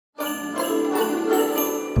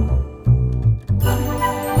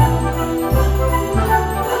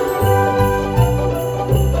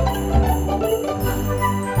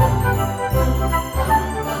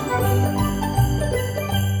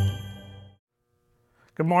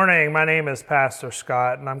Good morning. My name is Pastor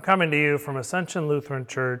Scott, and I'm coming to you from Ascension Lutheran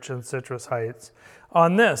Church in Citrus Heights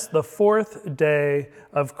on this, the fourth day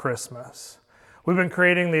of Christmas. We've been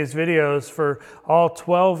creating these videos for all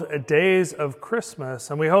 12 days of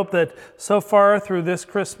Christmas, and we hope that so far through this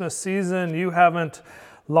Christmas season, you haven't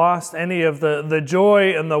lost any of the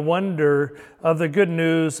joy and the wonder of the good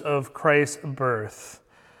news of Christ's birth.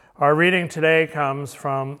 Our reading today comes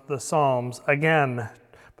from the Psalms, again,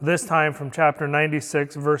 this time from chapter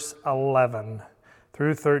 96, verse 11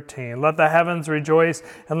 through 13. Let the heavens rejoice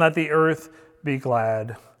and let the earth be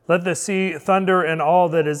glad. Let the sea thunder and all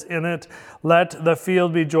that is in it. Let the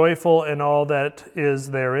field be joyful and all that is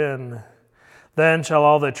therein. Then shall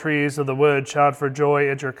all the trees of the wood shout for joy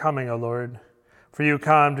at your coming, O Lord. For you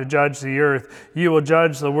come to judge the earth. You will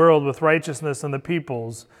judge the world with righteousness and the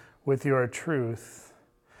peoples with your truth.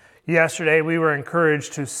 Yesterday, we were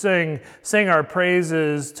encouraged to sing our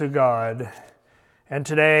praises to God. And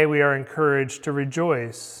today, we are encouraged to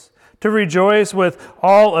rejoice with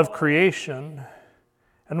all of creation.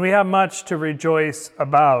 And we have much to rejoice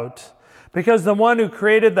about, because the one who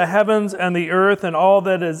created the heavens and the earth and all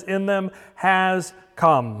that is in them has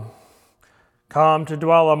come to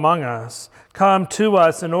dwell among us, come to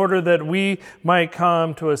us in order that we might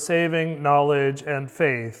come to a saving knowledge and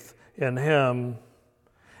faith in him.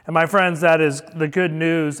 And my friends, that is the good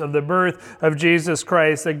news of the birth of Jesus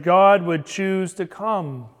Christ, that God would choose to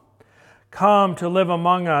come to live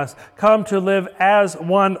among us, come to live as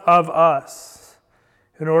one of us,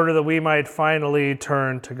 in order that we might finally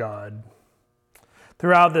turn to God.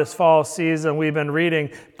 Throughout this fall season, we've been reading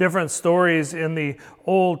different stories in the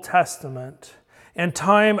Old Testament. And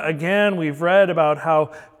time again, we've read about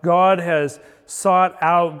how God has sought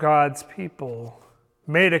out God's people,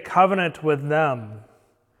 made a covenant with them.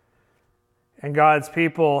 And God's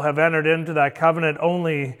people have entered into that covenant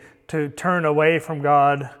only to turn away from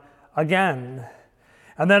God again.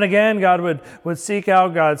 And then again, God would seek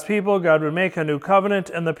out God's people, God would make a new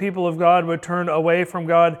covenant, and the people of God would turn away from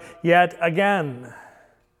God yet again.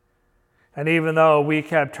 And even though we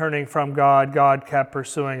kept turning from God, God kept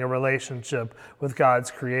pursuing a relationship with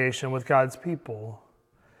God's creation, with God's people.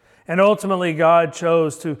 And ultimately, God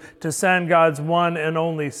chose to send God's one and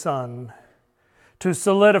only Son to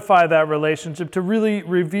solidify that relationship, to really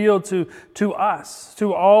reveal to us,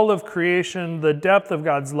 to all of creation, the depth of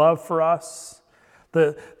God's love for us,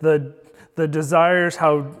 the desires,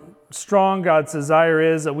 how strong God's desire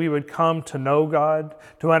is that we would come to know God,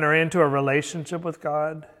 to enter into a relationship with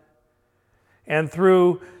God. And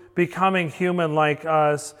through becoming human like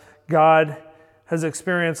us, God has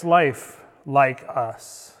experienced life like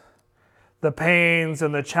us. The pains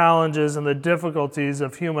and the challenges and the difficulties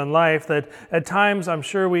of human life that at times I'm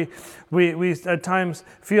sure we at times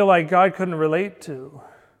feel like God couldn't relate to.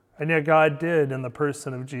 And yet God did in the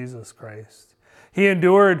person of Jesus Christ. He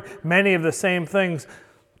endured many of the same things,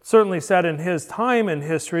 certainly said in his time in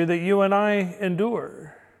history, that you and I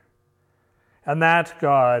endure. And that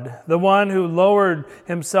God, the one who lowered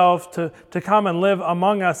himself to come and live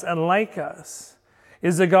among us and like us,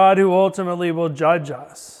 is the God who ultimately will judge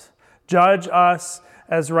us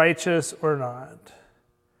as righteous or not.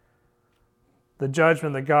 The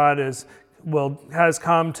judgment that God has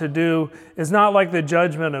come to do is not like the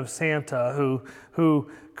judgment of Santa,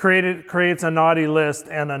 who creates a naughty list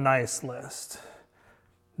and a nice list.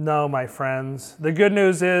 No, my friends. The good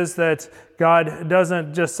news is that God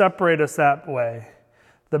doesn't just separate us that way.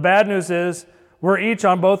 The bad news is we're each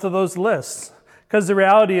on both of those lists, because the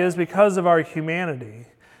reality is, because of our humanity,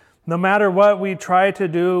 no matter what we try to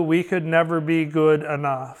do, we could never be good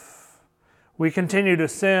enough. We continue to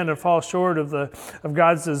sin and fall short of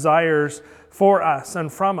God's desires for us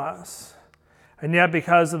and from us. And yet,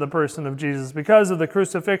 because of the person of Jesus, because of the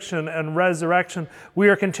crucifixion and resurrection, we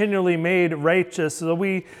are continually made righteous. So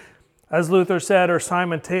we, as Luther said, are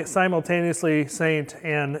simultaneously saint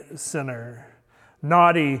and sinner,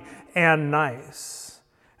 naughty and nice.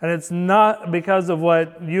 And it's not because of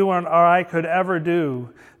what you or I could ever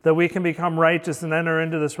do that we can become righteous and enter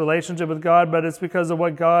into this relationship with God, but it's because of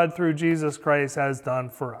what God through Jesus Christ has done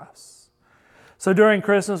for us. So during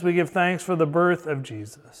Christmas, we give thanks for the birth of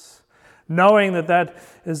Jesus, knowing that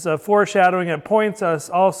is a foreshadowing. It points us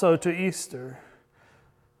also to Easter,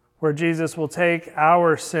 where Jesus will take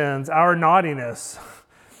our sins, our naughtiness,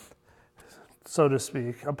 so to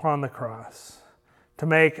speak, upon the cross to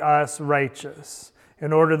make us righteous,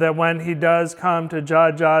 in order that when he does come to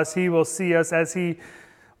judge us, he will see us as he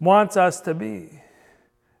wants us to be,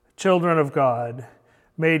 children of God,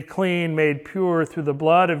 made clean, made pure through the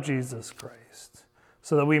blood of Jesus Christ,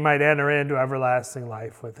 so that we might enter into everlasting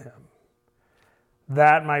life with him.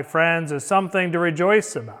 That, my friends, is something to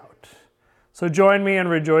rejoice about. So join me in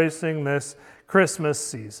rejoicing this Christmas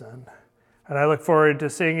season. And I look forward to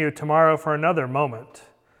seeing you tomorrow for another moment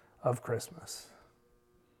of Christmas.